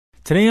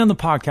Today on the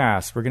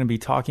podcast, we're going to be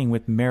talking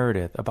with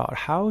Meredith about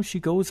how she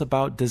goes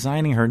about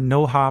designing her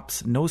no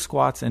hops, no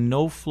squats, and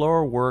no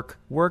floor work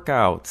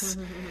workouts.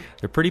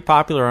 They're pretty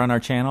popular on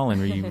our channel,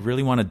 and we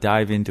really want to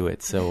dive into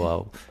it.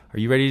 So are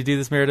you ready to do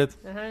this, Meredith?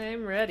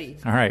 I'm ready.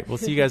 All right. We'll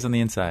see you guys on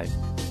the inside.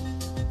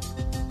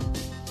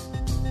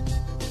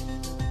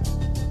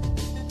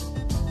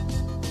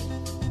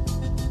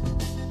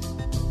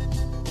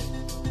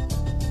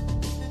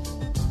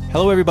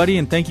 Hello, everybody,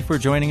 and thank you for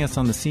joining us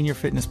on the Senior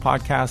Fitness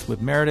Podcast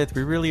with Meredith.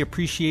 We really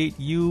appreciate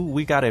you.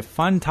 We got a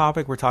fun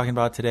topic we're talking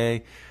about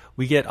today.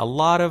 We get a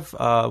lot of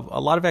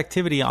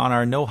activity on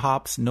our no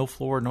hops, no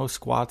floor, no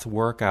squats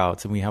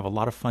workouts, and we have a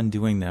lot of fun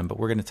doing them. But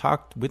we're going to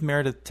talk with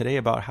Meredith today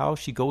about how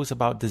she goes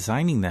about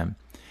designing them.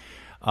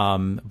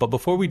 But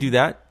before we do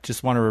that,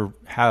 just want to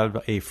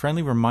have a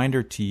friendly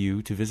reminder to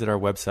you to visit our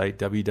website,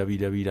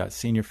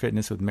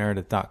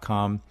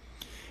 www.seniorfitnesswithmeredith.com.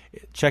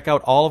 Check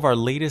out all of our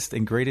latest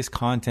and greatest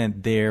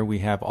content there. We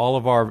have all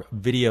of our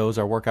videos,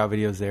 our workout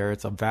videos there.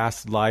 It's a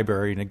vast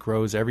library and it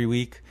grows every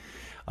week.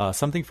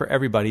 Something for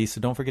everybody,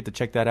 so don't forget to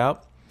check that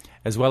out.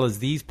 As well as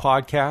these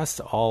podcasts,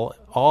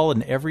 all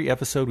and every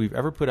episode we've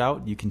ever put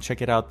out, you can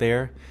check it out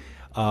there.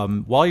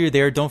 While you're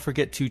there, don't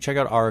forget to check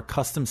out our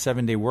custom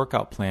 7-day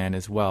workout plan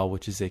as well,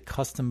 which is a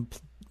custom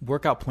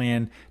workout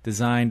plan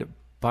designed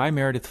by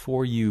Meredith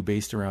for you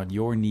based around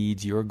your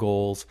needs, your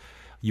goals,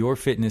 your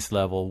fitness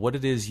level, what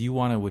it is you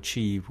want to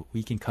achieve.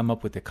 We can come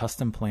up with a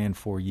custom plan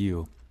for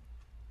you.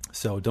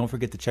 So don't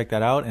forget to check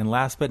that out. And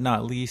last but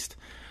not least,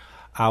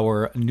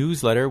 our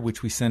newsletter,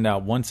 which we send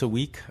out once a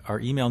week, our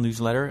email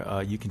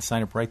newsletter. You can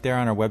sign up right there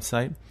on our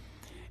website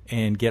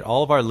and get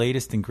all of our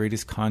latest and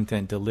greatest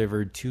content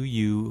delivered to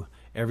you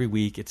every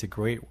week. It's a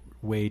great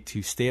way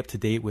to stay up to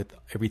date with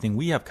everything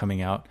we have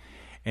coming out,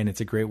 and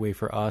it's a great way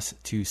for us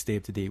to stay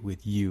up to date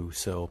with you.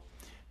 So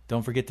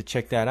don't forget to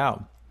check that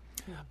out.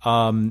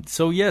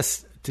 So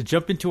yes, to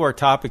jump into our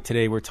topic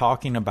today, we're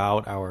talking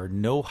about our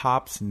no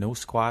hops, no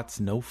squats,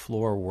 no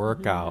floor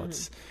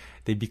workouts.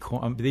 They've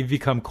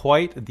become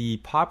quite the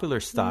popular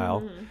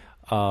style.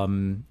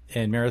 And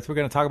Meredith, we're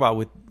going to talk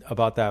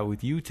about that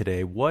with you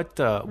today.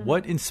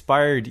 What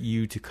inspired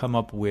you to come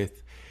up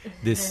with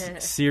this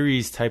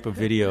series type of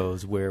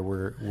videos where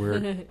we're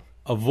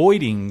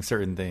avoiding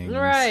certain things?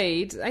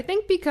 Right. I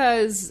think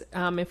because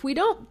if we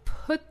don't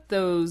put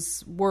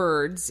those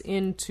words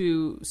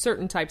into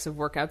certain types of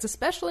workouts,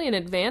 especially an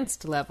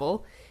advanced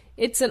level,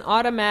 it's an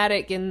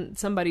automatic in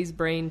somebody's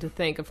brain to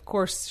think, of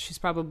course, she's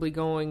probably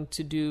going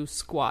to do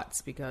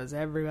squats because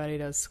everybody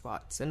does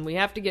squats. And we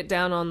have to get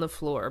down on the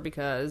floor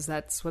because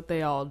that's what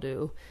they all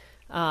do.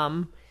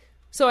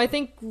 So I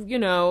think,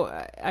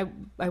 I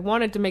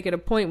wanted to make it a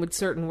point with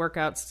certain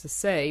workouts to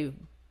say,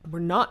 we're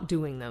not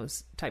doing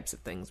those types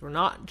of things. We're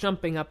not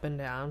jumping up and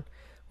down.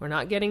 We're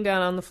not getting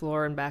down on the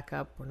floor and back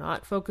up. We're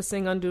not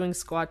focusing on doing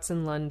squats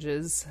and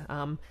lunges.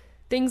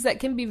 Things that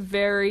can be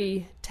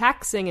very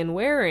taxing and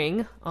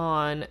wearing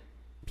on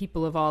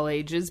people of all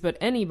ages, but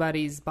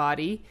anybody's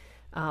body,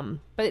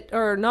 but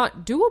are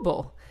not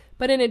doable.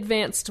 But an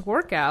advanced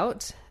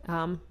workout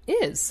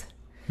is.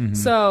 Mm-hmm.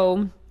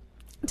 So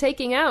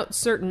taking out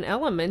certain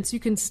elements, you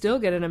can still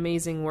get an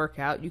amazing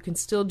workout. You can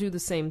still do the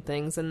same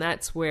things, and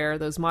that's where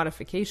those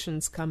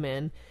modifications come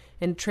in.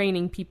 And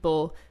training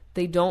people,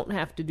 they don't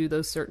have to do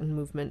those certain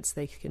movements.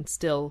 They can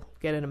still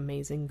get an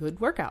amazing, good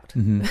workout.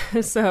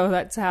 Mm-hmm. So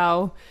that's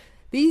how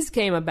these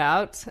came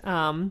about.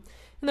 And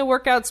the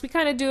workouts, we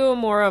kind of do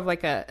more of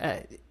like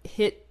a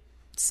HIIT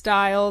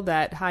style,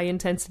 that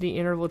high-intensity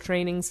interval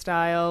training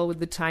style with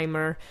the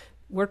timer,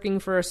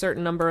 working for a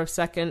certain number of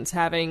seconds,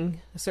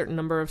 having a certain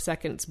number of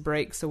seconds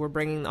break. So we're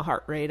bringing the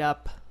heart rate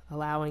up,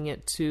 allowing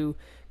it to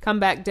come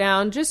back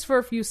down just for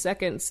a few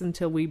seconds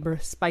until we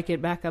spike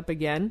it back up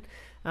again.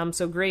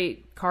 So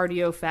great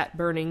cardio, fat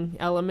burning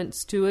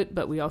elements to it,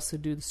 but we also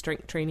do the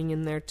strength training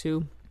in there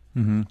too.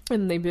 Mm-hmm.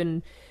 And they've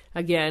been,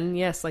 again,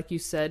 yes, like you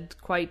said,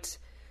 quite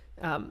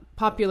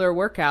popular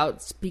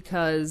workouts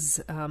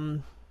because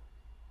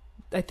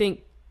I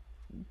think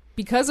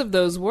because of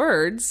those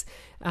words,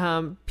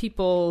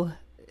 people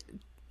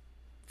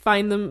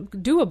find them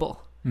doable.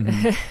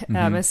 Mm-hmm.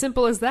 As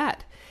simple as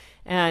that.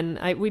 And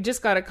we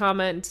just got a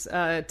comment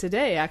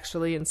today,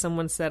 actually, and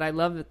someone said, I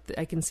love it.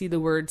 I can see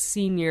the word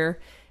senior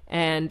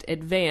and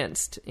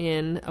advanced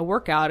in a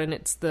workout, and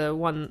it's the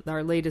one,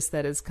 our latest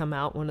that has come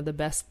out, one of the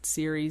best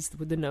series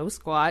with the no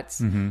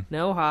squats,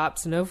 no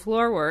hops, no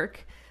floor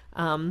work.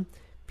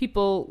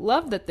 People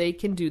love that they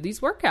can do these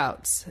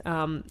workouts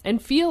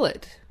and feel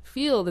that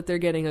they're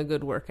getting a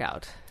good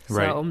workout.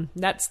 Right. So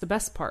that's the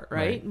best part,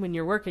 right? When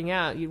you're working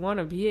out, you want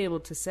to be able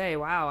to say,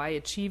 wow, I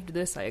achieved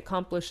this, I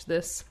accomplished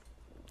this,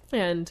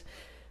 and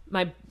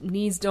my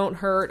knees don't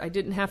hurt. I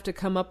didn't have to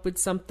come up with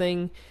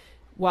something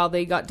while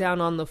they got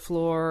down on the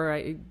floor.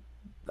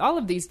 All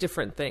of these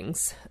different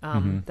things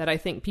that I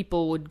think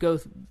people would go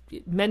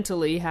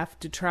mentally have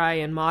to try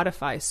and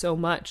modify so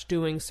much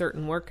doing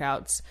certain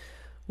workouts,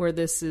 where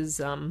this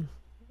is,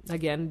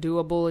 again,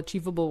 doable,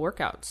 achievable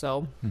workout.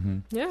 So,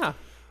 yeah.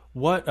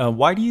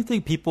 Why do you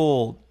think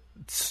people,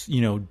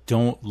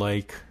 don't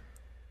like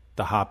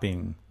the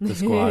hopping, the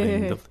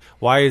squatting?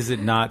 Why is it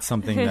not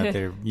something that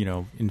they're,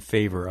 in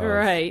favor of?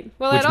 Right.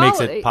 Well, which makes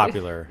it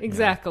popular.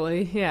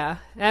 Exactly. Yeah.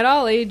 At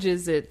all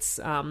ages, it's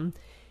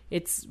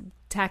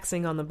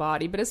taxing on the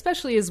body, but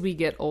especially as we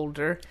get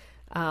older,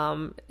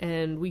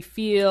 and we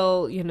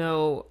feel,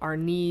 our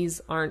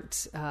knees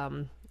aren't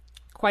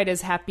quite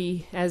as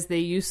happy as they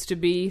used to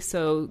be.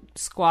 So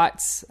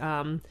squats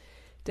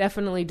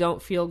definitely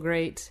don't feel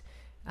great.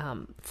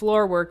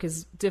 Floor work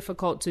is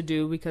difficult to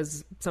do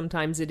because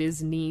sometimes it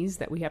is knees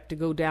that we have to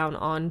go down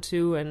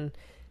onto, and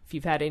if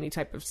you've had any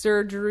type of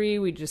surgery,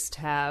 we just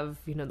have,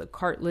 the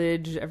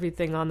cartilage,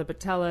 everything on the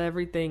patella,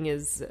 everything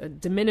is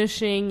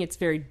diminishing. It's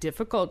very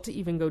difficult to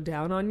even go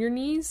down on your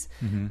knees.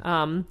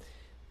 Mm-hmm.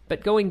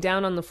 But going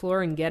down on the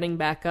floor and getting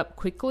back up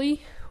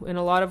quickly in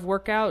a lot of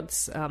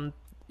workouts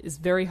is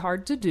very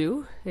hard to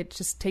do. It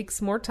just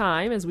takes more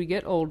time as we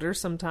get older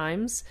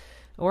sometimes,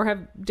 or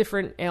have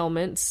different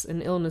ailments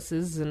and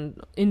illnesses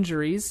and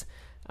injuries.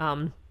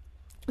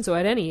 So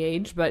at any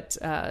age, but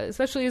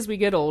especially as we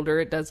get older,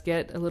 it does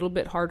get a little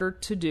bit harder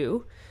to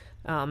do.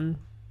 And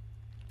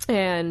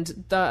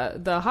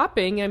the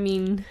hopping, I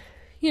mean,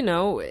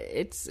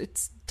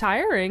 it's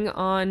tiring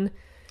on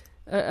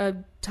a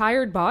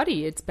tired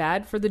body. It's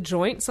bad for the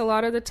joints a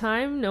lot of the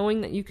time,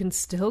 knowing that you can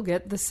still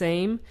get the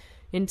same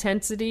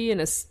intensity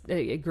and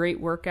a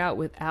great workout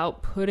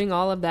without putting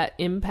all of that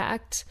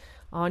impact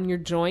on your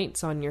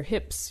joints, on your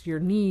hips, your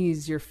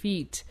knees, your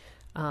feet.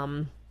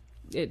 I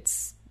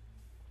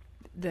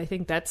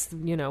think that's,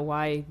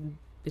 why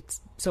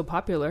it's so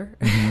popular.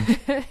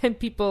 Mm-hmm. And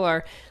people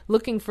are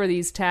looking for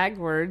these tag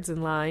words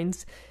and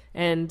lines.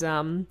 And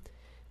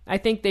I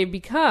think they've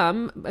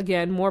become,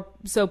 again, more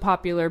so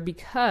popular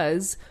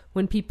because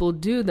when people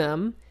do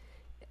them,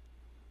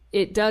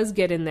 it does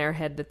get in their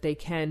head that they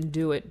can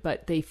do it,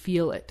 but they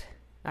feel it.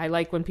 I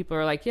like when people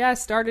are like, yeah, I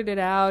started it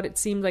out. It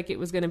seemed like it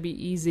was going to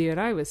be easy, and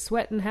I was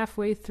sweating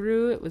halfway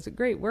through. It was a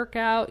great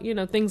workout,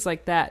 things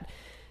like that.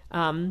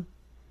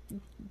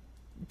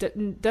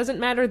 Doesn't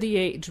matter the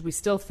age. We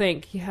still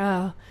think,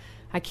 yeah,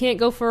 I can't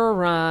go for a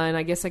run.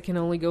 I guess I can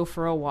only go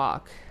for a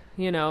walk.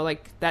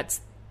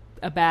 That's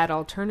a bad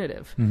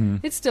alternative. Mm-hmm.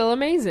 It's still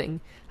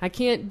amazing. I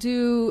can't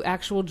do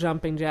actual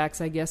jumping jacks.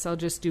 I guess I'll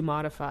just do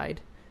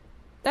modified.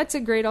 That's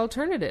a great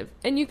alternative.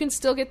 And you can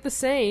still get the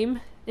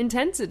same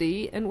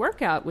intensity and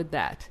workout with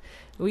that.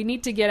 We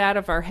need to get out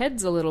of our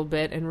heads a little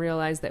bit and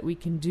realize that we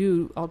can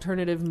do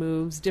alternative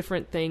moves,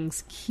 different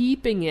things,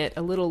 keeping it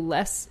a little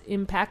less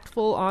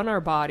impactful on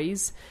our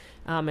bodies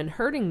and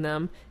hurting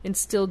them, and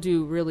still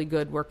do really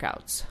good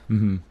workouts.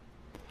 Mm-hmm.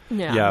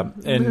 Yeah.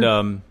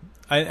 And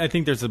I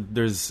think there's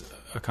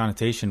a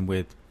connotation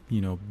with,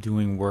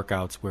 doing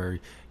workouts where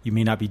you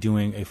may not be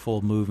doing a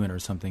full movement or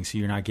something, so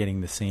you're not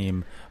getting the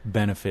same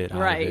benefit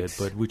out of it,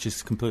 but which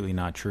is completely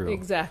not true.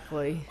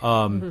 Exactly.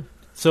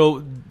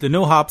 So the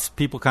no hops,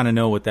 people kind of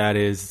know what that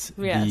is.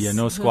 Yes. The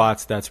no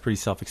squats, that's pretty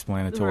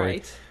self-explanatory.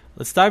 Right.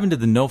 Let's dive into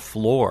the no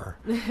floor.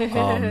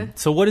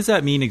 So what does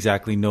that mean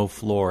exactly, no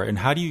floor? And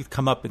how do you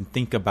come up and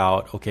think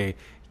about, okay,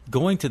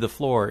 going to the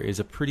floor is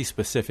a pretty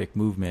specific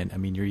movement. I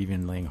mean, you're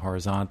even laying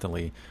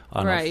horizontally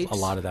on a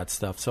lot of that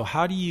stuff. So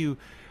how do you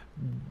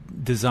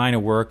design a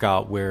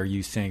workout where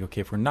you're saying,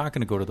 okay, if we're not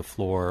going to go to the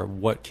floor,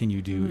 what can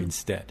you do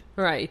instead?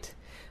 Right.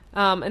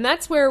 And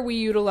that's where we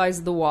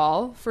utilize the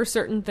wall for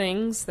certain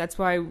things. That's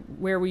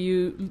where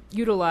we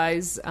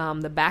utilize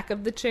the back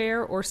of the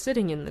chair or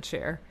sitting in the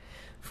chair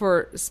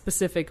for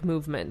specific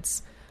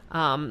movements.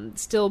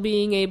 Still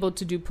being able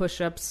to do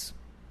push-ups,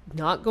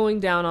 not going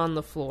down on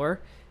the floor,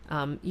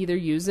 either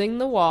using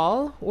the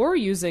wall or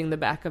using the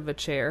back of a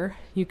chair.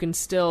 You can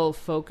still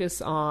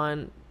focus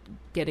on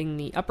getting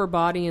the upper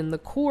body and the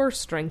core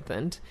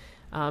strengthened,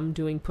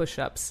 doing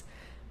push-ups.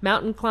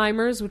 Mountain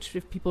climbers, which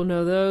if people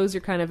know those,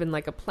 you're kind of in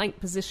like a plank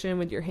position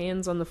with your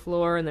hands on the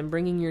floor and then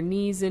bringing your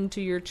knees into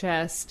your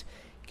chest.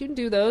 You can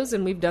do those,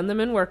 and we've done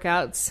them in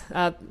workouts.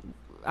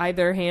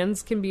 Either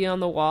hands can be on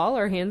the wall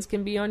or hands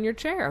can be on your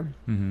chair.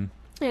 Mm-hmm.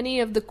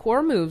 Any of the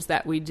core moves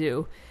that we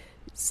do,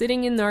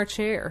 sitting in our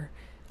chair,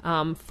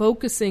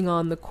 focusing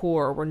on the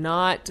core. We're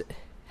not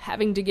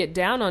having to get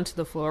down onto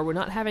the floor. We're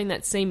not having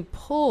that same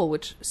pull,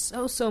 which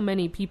so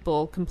many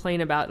people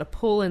complain about, a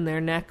pull in their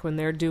neck when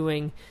they're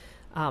doing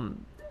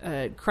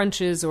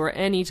crunches or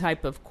any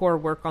type of core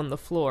work on the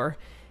floor.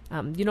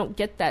 You don't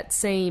get that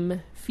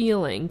same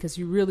feeling because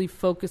you really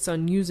focus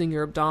on using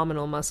your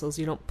abdominal muscles.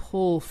 You don't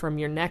pull from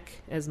your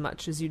neck as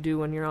much as you do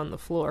when you're on the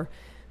floor.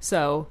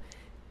 So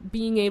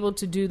being able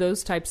to do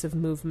those types of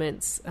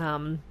movements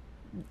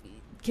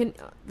can,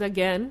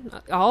 again,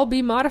 all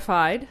be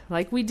modified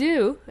like we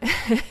do,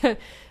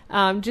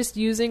 just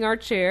using our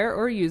chair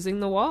or using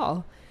the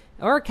wall.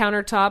 Or a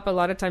countertop. A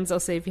lot of times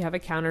they'll say if you have a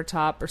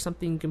countertop or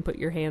something you can put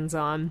your hands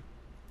on.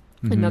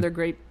 Mm-hmm. Another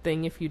great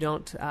thing if you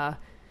don't,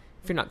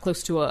 if you're not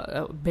close to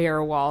a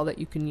bare wall that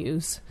you can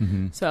use.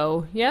 Mm-hmm.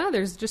 So yeah,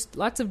 there's just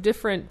lots of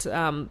different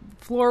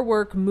floor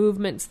work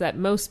movements that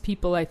most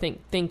people I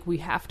think we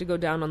have to go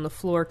down on the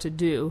floor to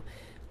do,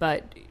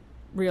 but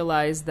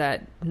realize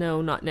that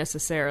no, not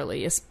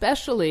necessarily.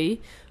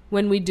 Especially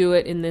when we do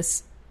it in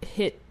this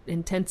hit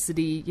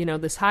intensity,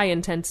 this high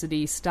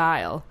intensity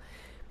style,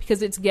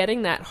 because it's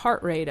getting that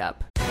heart rate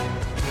up.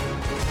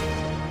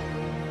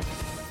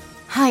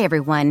 Hi,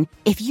 everyone.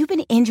 If you've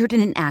been injured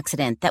in an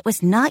accident that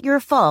was not your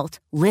fault,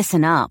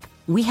 listen up.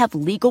 We have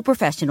legal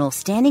professionals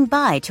standing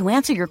by to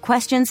answer your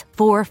questions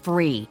for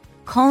free.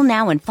 Call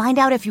now and find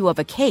out if you have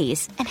a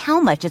case and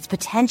how much it's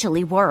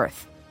potentially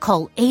worth.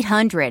 Call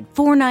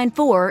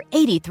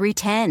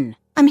 800-494-8310.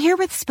 I'm here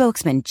with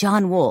spokesman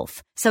John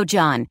Wolf. So,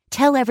 John,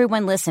 tell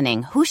everyone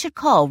listening who should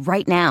call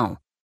right now.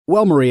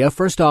 Well, Maria,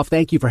 first off,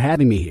 thank you for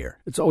having me here.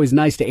 It's always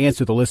nice to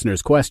answer the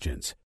listeners'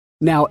 questions.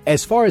 Now,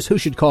 as far as who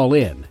should call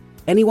in,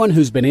 anyone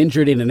who's been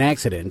injured in an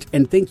accident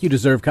and think you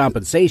deserve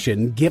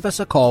compensation, give us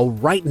a call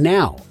right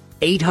now.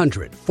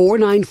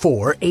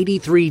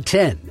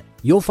 800-494-8310.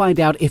 You'll find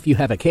out if you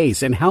have a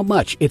case and how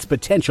much it's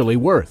potentially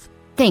worth.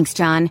 Thanks,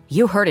 John.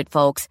 You heard it,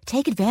 folks.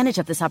 Take advantage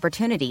of this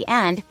opportunity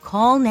and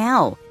call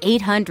now.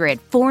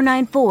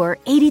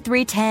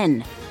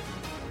 800-494-8310.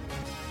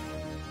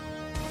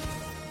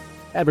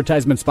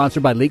 Advertisement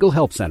sponsored by Legal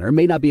Help Center.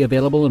 May not be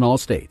available in all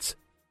states.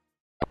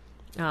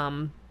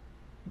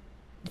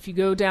 If you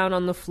go down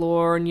on the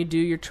floor and you do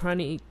your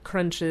 20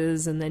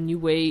 crunches and then you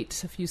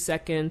wait a few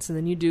seconds and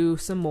then you do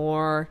some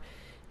more,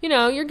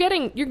 you're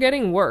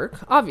getting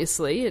work.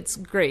 Obviously, it's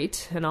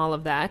great and all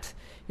of that.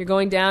 You're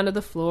going down to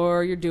the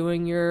floor, you're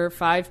doing your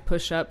 5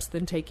 push-ups,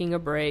 then taking a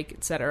break,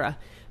 etc.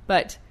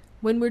 But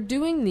when we're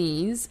doing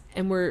these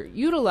and we're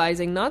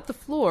utilizing not the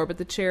floor but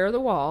the chair or the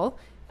wall,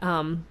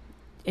 and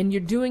you're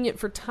doing it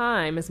for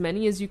time, as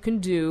many as you can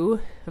do,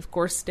 of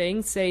course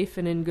staying safe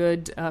and in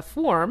good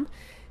form,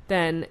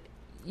 then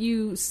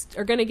you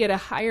are going to get a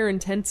higher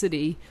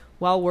intensity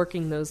while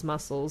working those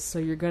muscles, so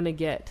you're going to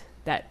get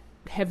that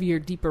heavier,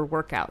 deeper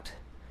workout.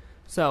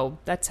 So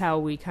that's how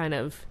we kind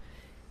of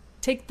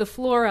take the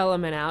floor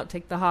element out,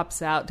 take the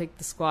hops out, take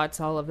the squats,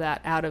 all of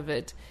that out of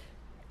it,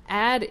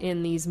 add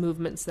in these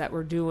movements that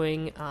we're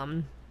doing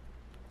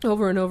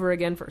over and over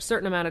again for a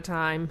certain amount of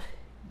time,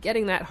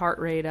 getting that heart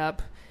rate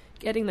up,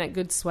 getting that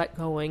good sweat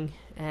going,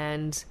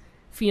 and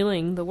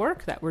feeling the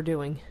work that we're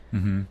doing.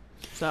 Mm-hmm.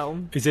 So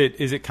is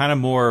it kind of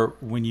more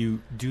when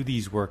you do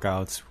these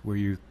workouts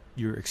where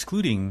you're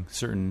excluding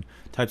certain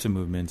types of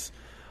movements?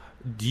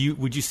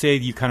 Would you say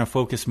you kind of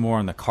focus more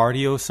on the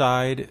cardio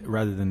side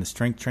rather than the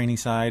strength training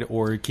side,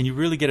 or can you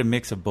really get a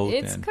mix of both?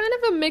 It's kind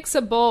of a mix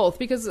of both,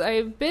 because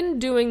I've been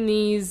doing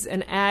these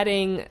and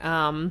adding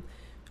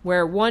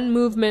where one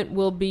movement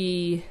will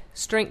be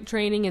strength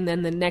training and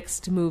then the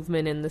next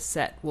movement in the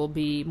set will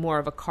be more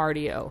of a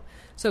cardio.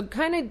 So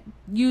kind of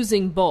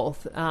using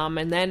both,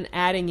 and then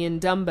adding in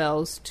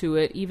dumbbells to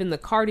it, even the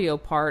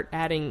cardio part,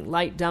 adding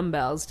light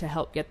dumbbells to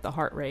help get the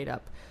heart rate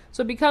up.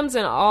 So it becomes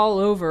an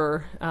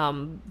all-over,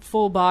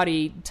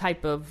 full-body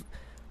type of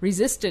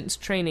resistance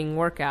training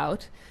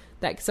workout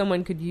that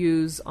someone could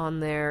use on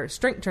their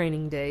strength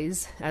training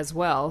days as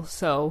well.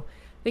 So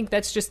I think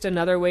that's just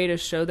another way to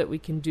show that we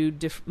can do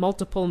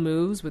multiple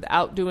moves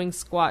without doing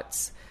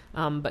squats,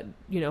 but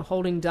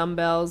holding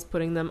dumbbells,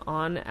 putting them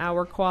on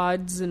our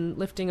quads and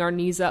lifting our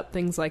knees up,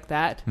 things like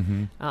that.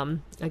 Mm-hmm.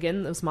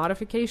 Again, those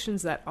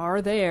modifications that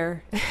are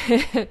there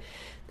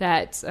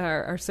that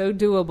are so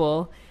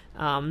doable.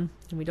 And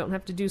we don't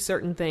have to do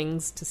certain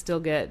things to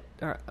still get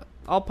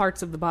all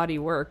parts of the body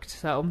worked.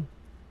 So,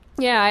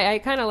 yeah, I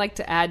kind of like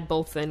to add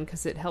both in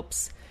because it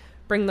helps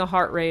bring the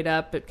heart rate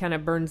up. It kind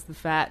of burns the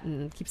fat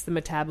and keeps the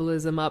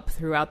metabolism up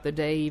throughout the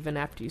day, even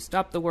after you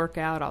stop the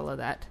workout, all of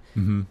that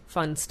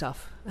fun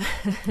stuff.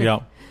 Yeah,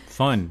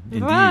 fun,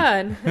 indeed.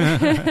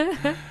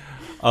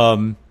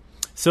 Fun.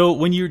 So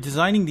when you're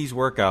designing these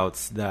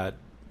workouts that,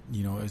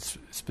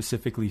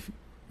 specifically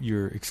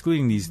you're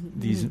excluding these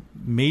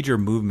major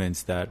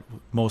movements that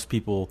most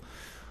people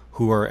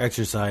who are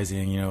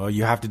exercising,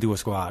 you have to do a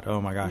squat.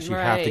 Oh my gosh, you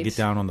have to get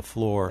down on the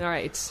floor.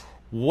 Right.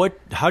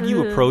 How do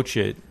you approach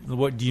it?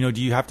 What do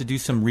you have to do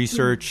some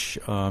research?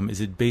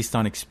 Is it based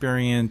on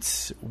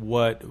experience?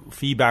 What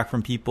feedback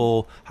from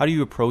people? How do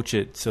you approach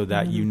it so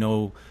that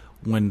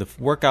when the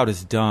workout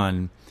is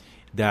done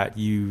that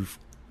you've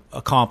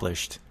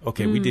accomplished?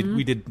 Okay, we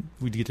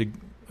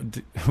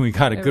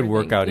got a good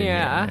workout in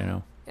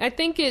here. I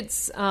think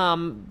it's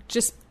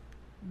just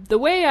the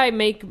way I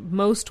make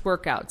most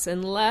workouts,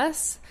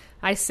 unless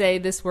I say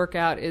this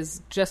workout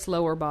is just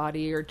lower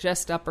body or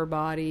just upper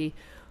body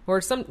or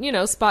some,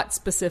 spot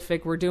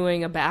specific. We're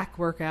doing a back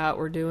workout,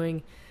 we're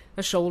doing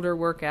a shoulder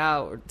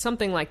workout, or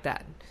something like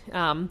that.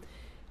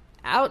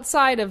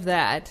 Outside of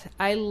that,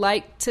 I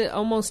like to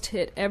almost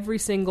hit every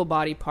single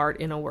body part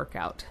in a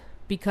workout,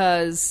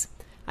 because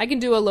I can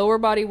do a lower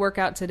body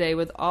workout today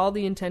with all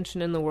the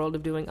intention in the world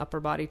of doing upper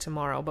body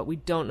tomorrow, but we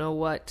don't know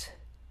what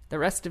the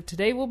rest of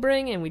today will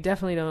bring, and we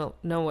definitely don't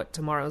know what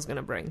tomorrow is going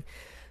to bring.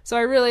 So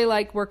I really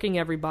like working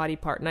every body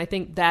part, and I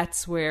think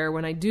that's where,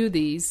 when I do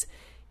these,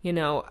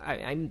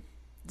 I'm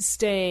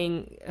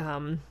staying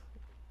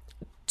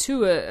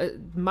to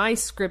my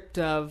script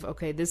of,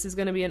 okay, this is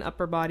going to be an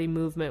upper body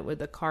movement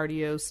with a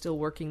cardio still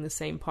working the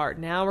same part.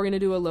 Now we're going to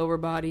do a lower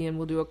body and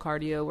we'll do a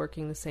cardio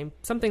working the same,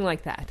 something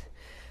like that.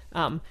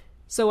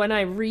 So when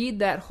I read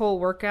that whole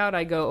workout,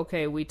 I go,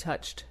 okay, we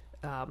touched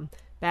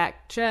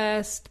back,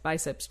 chest,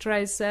 biceps,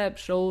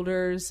 triceps,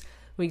 shoulders.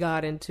 We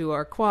got into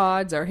our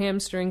quads, our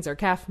hamstrings, our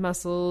calf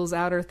muscles,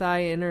 outer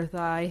thigh, inner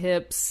thigh,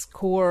 hips,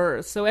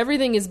 core. So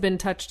everything has been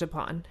touched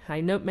upon.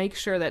 I make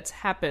sure that's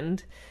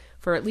happened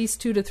for at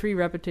least 2 to 3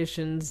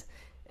 repetitions.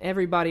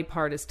 Every body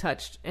part is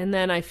touched. And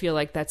then I feel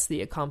like that's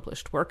the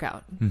accomplished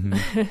workout.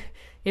 Mm-hmm.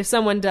 If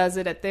someone does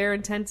it at their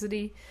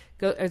intensity,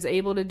 is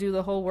able to do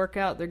the whole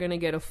workout, they're going to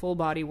get a full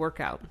body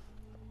workout.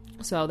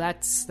 So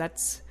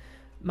that's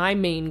my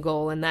main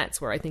goal, and that's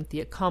where I think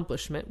the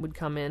accomplishment would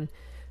come in.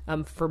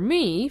 For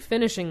me,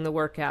 finishing the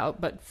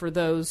workout, but for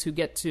those who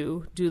get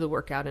to do the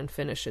workout and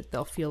finish it,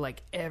 they'll feel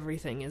like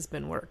everything has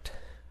been worked.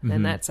 Mm-hmm.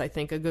 And that's, I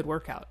think, a good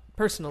workout,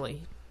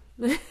 personally.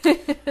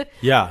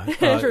 Yeah.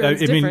 I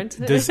mean,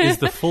 is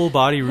the full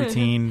body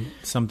routine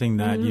something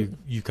that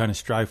you kind of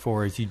strive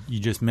for, as you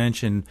just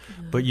mentioned?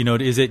 But, do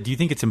you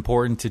think it's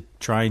important to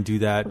try and do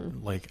that,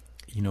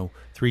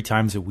 3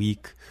 times a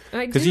week?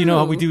 Because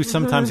how we do,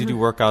 sometimes we do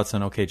workouts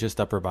on, just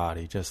upper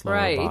body, just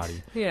lower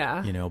body.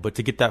 Yeah. But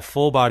to get that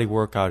full body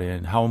workout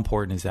in, how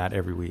important is that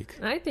every week?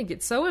 I think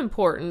it's so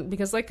important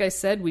because, like I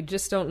said, we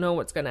just don't know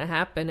what's going to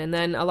happen. And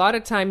then a lot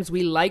of times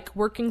we like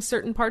working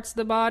certain parts of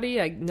the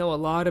body. I know a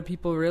lot of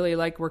people really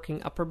like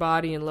working upper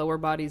body, and lower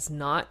body's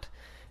not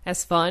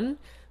as fun.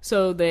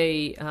 So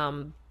they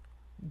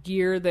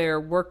gear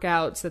their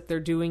workouts that they're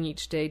doing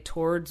each day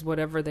towards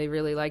whatever they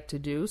really like to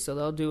do. So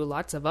they'll do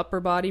lots of upper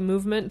body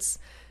movements,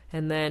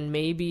 and then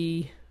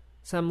maybe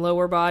some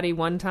lower body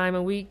 1 time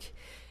a week.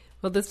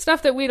 Well, the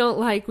stuff that we don't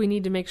like, we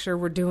need to make sure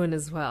we're doing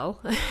as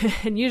well.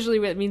 And usually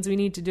that means we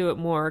need to do it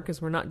more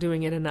because we're not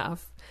doing it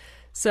enough.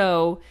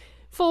 So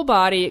full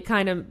body,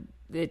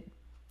 it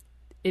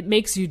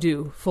makes you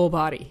do full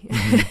body.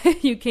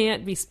 Mm-hmm. You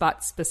can't be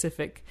spot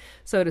specific,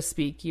 so to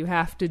speak. You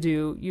have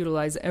to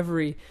utilize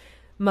every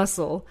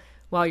muscle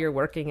while you're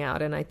working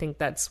out. And I think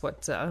that's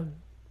what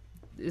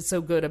is so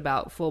good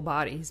about full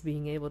bodies,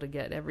 being able to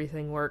get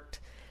everything worked,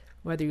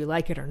 whether you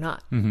like it or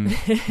not. Mm-hmm.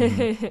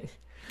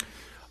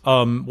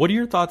 Mm-hmm. What are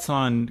your thoughts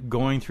on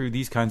going through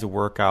these kinds of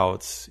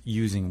workouts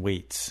using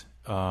weights?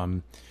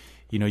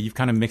 You've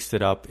kind of mixed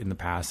it up in the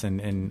past,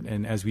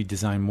 and as we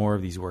design more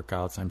of these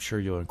workouts, I'm sure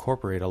you'll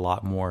incorporate a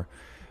lot more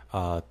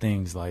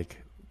things like,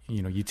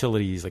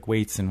 utilities like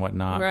weights and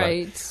whatnot.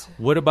 Right.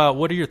 But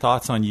what are your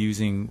thoughts on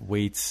using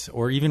weights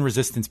or even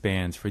resistance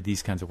bands for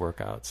these kinds of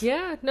workouts?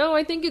 Yeah, no,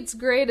 I think it's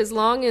great as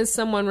long as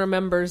someone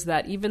remembers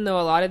that even though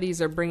a lot of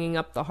these are bringing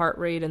up the heart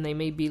rate and they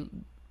may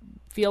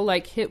feel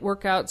like HIIT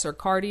workouts or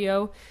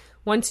cardio,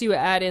 once you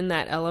add in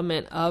that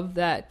element of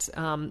that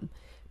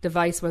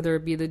device, whether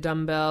it be the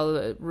dumbbell,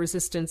 the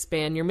resistance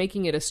band, you're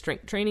making it a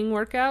strength training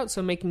workout.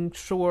 So making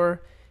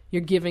sure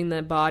you're giving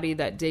the body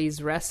that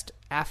day's rest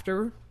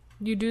after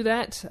you do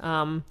that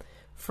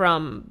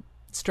from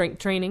strength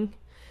training.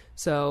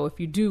 So if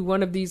you do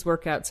one of these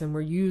workouts and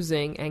we're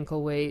using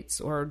ankle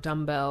weights or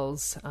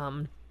dumbbells,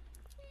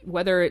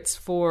 whether it's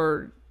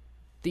for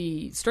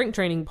the strength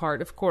training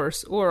part, of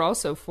course, or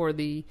also for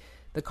the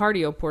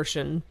cardio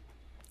portion,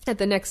 that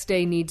the next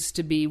day needs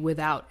to be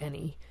without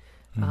any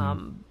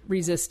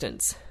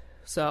resistance.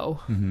 So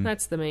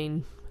that's the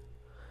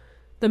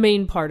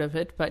main part of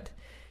it. But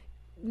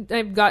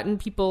I've gotten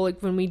people,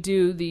 like when we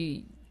do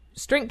the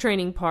strength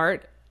training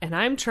part, and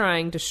I'm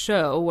trying to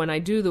show when I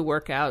do the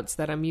workouts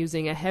that I'm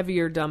using a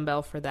heavier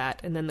dumbbell for that,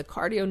 and then the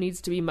cardio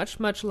needs to be much,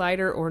 much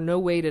lighter or no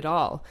weight at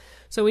all.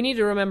 So we need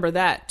to remember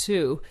that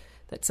too,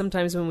 that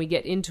sometimes when we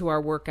get into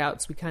our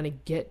workouts, we kind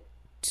of get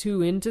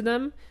too into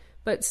them,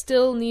 but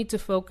still need to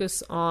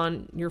focus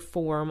on your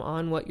form,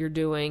 on what you're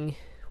doing,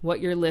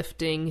 what you're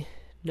lifting,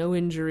 no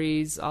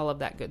injuries, all of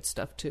that good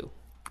stuff too.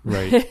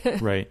 Right.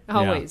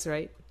 Always, yeah,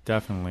 right?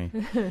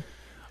 Definitely.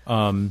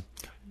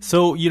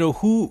 So,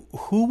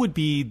 who would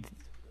be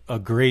a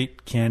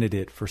great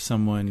candidate for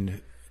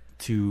someone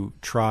to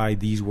try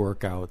these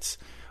workouts?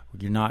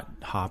 You're not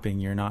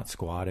hopping, you're not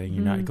squatting,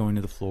 you're not going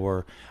to the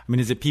floor. I mean,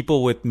 is it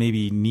people with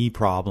maybe knee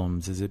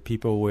problems? Is it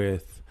people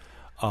with,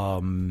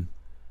 maybe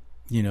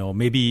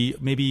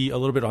a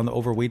little bit on the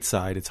overweight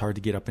side? It's hard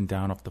to get up and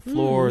down off the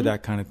floor,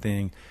 that kind of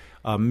thing.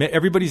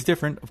 Everybody's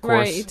different, of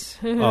course.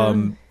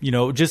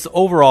 Right. Just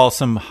overall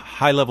some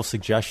high-level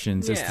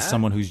suggestions as to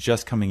someone who's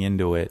just coming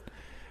into it,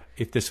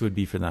 if this would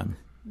be for them.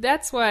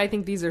 That's why I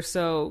think these are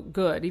so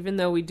good. Even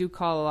though we do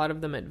call a lot of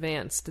them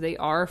advanced, they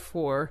are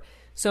for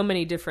so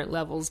many different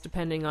levels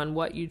depending on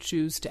what you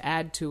choose to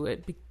add to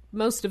it.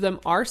 Most of them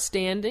are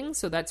standing,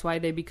 so that's why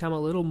they become a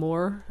little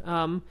more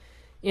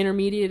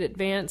intermediate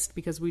advanced,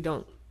 because we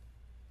don't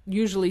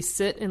usually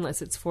sit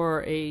unless it's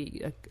for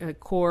a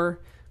core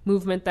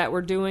movement that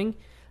we're doing.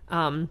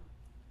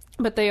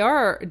 But they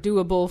are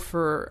doable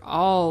for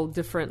all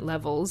different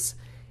levels,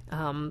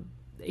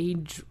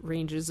 age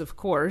ranges, of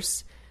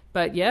course.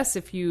 But yes,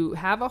 if you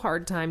have a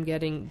hard time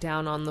getting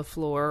down on the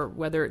floor,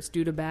 whether it's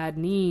due to bad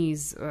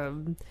knees,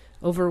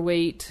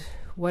 overweight,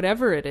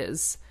 whatever it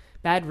is,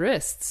 bad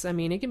wrists, I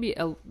mean, it can be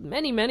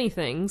many, many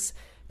things,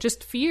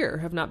 just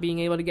fear of not being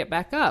able to get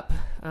back up.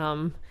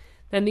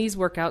 then these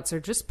workouts are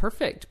just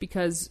perfect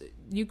because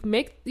you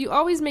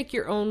always make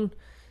your own,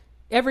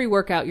 every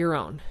workout your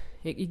own.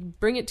 You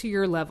bring it to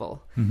your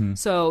level.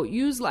 So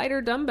use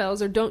lighter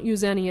dumbbells or don't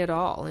use any at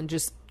all and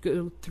just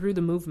go through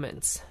the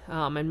movements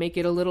and make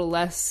it a little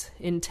less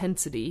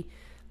intensity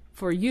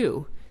for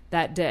you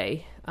that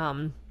day,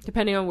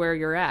 depending on where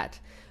you're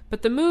at.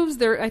 But the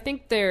moves, I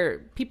think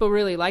people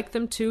really like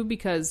them too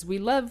because we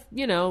love,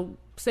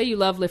 say you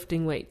love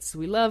lifting weights.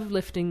 We love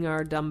lifting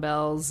our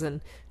dumbbells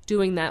and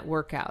doing that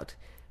workout.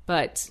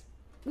 But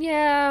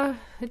yeah,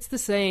 it's the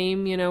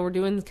same, we're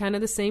doing kind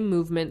of the same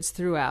movements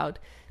throughout.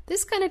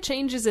 This kind of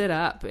changes it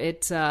up.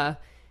 The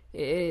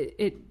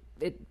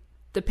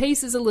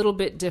pace is a little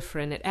bit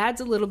different. It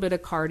adds a little bit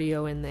of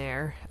cardio in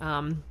there.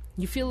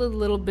 You feel a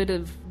little bit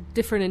of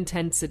different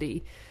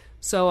intensity.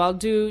 So I'll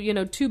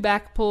do, 2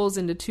 back pulls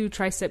into 2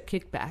 tricep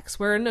kickbacks,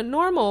 where in a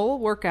normal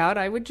workout,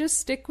 I would just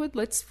stick with,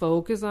 let's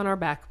focus on our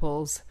back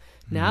pulls.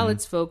 Now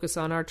let's focus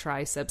on our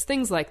triceps,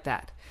 things like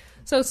that.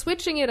 So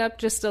switching it up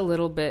just a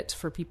little bit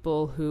for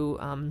people who,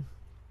 a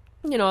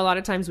lot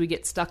of times we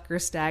get stuck or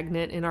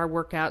stagnant in our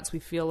workouts. We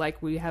feel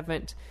like we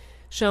haven't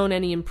shown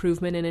any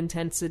improvement in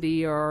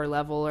intensity or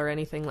level or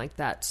anything like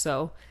that.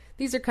 So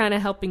these are kind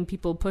of helping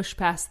people push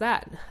past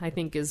that, I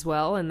think, as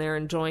well. And they're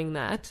enjoying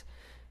that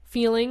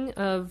feeling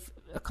of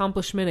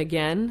accomplishment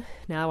again.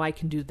 Now I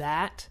can do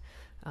that.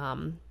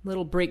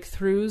 Little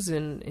breakthroughs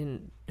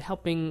in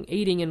helping,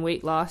 aiding in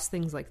weight loss,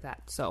 things like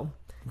that. So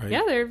right.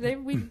 Yeah,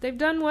 they've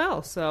done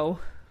well. So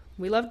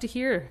we love to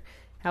hear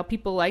how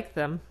people like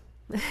them.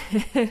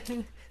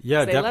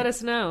 Yeah, let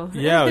us know.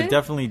 Yeah, we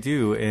definitely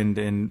do, and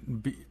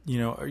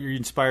you're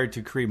inspired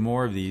to create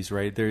more of these,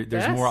 right?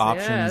 There's more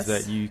options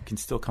that you can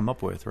still come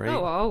up with, right?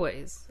 Oh,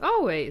 always.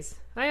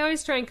 I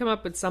always try and come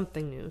up with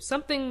something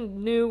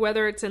new,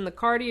 whether it's in the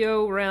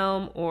cardio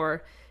realm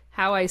or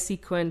how I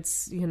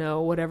sequence,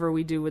 whatever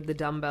we do with the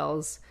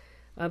dumbbells.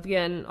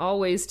 Again,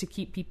 always to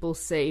keep people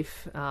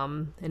safe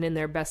and in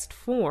their best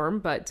form,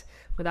 but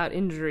without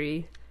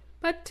injury.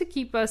 But to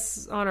keep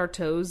us on our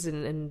toes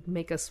and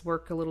make us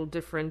work a little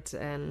different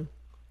and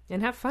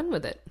have fun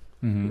with it.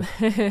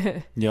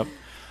 Yep.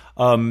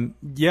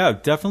 Yeah,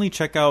 definitely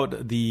check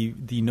out the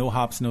no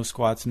hops, no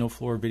squats, no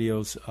floor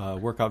videos,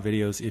 workout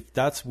videos. If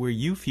that's where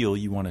you feel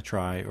you want to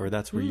try or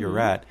that's where you're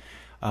at,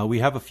 we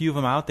have a few of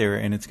them out there,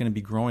 and it's going to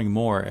be growing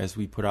more as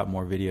we put out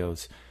more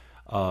videos.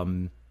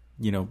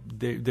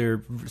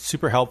 They're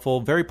super helpful,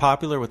 very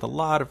popular with a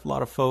lot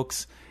of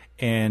folks.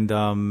 And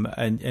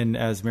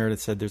as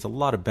Meredith said, there's a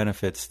lot of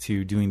benefits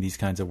to doing these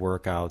kinds of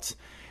workouts,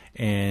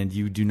 and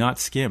you do not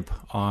skimp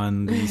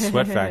on the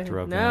sweat factor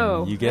of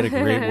them. You get a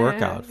great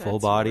workout, full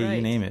body, right.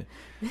 You name it.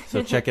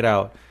 So check it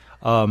out.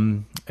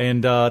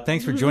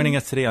 Thanks for joining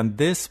us today on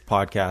this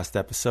podcast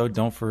episode.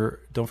 Don't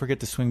forget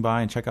to swing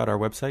by and check out our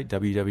website,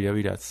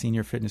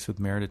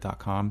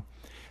 www.seniorfitnesswithmeredith.com.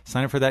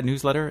 Sign up for that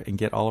newsletter and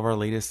get all of our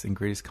latest and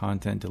greatest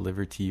content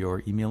delivered to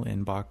your email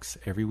inbox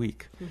every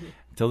week.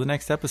 Until the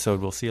next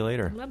episode, we'll see you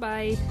later.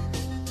 Bye-bye.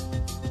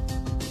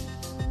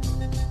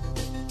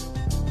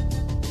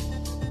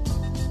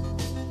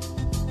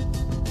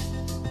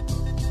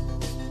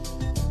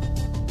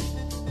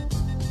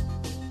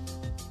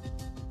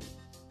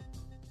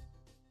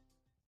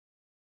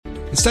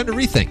 It's time to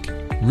rethink,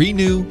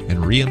 renew,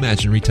 and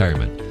reimagine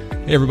retirement.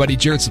 Hey everybody,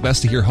 Jared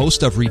Sylvester here,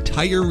 host of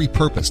Retire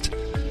Repurposed.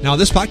 Now,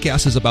 this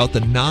podcast is about the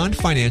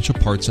non-financial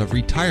parts of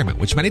retirement,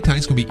 which many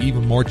times can be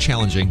even more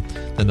challenging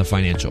than the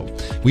financial.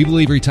 We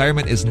believe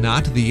retirement is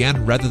not the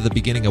end, rather the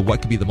beginning of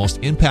what could be the most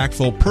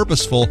impactful,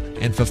 purposeful,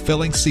 and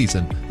fulfilling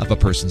season of a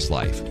person's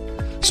life.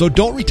 So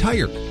don't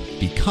retire,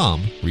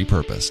 become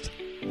repurposed.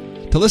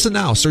 To listen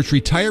now, search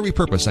Retire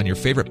Repurposed on your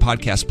favorite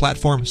podcast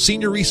platform,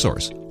 Senior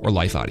Resource, or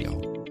Life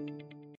Audio.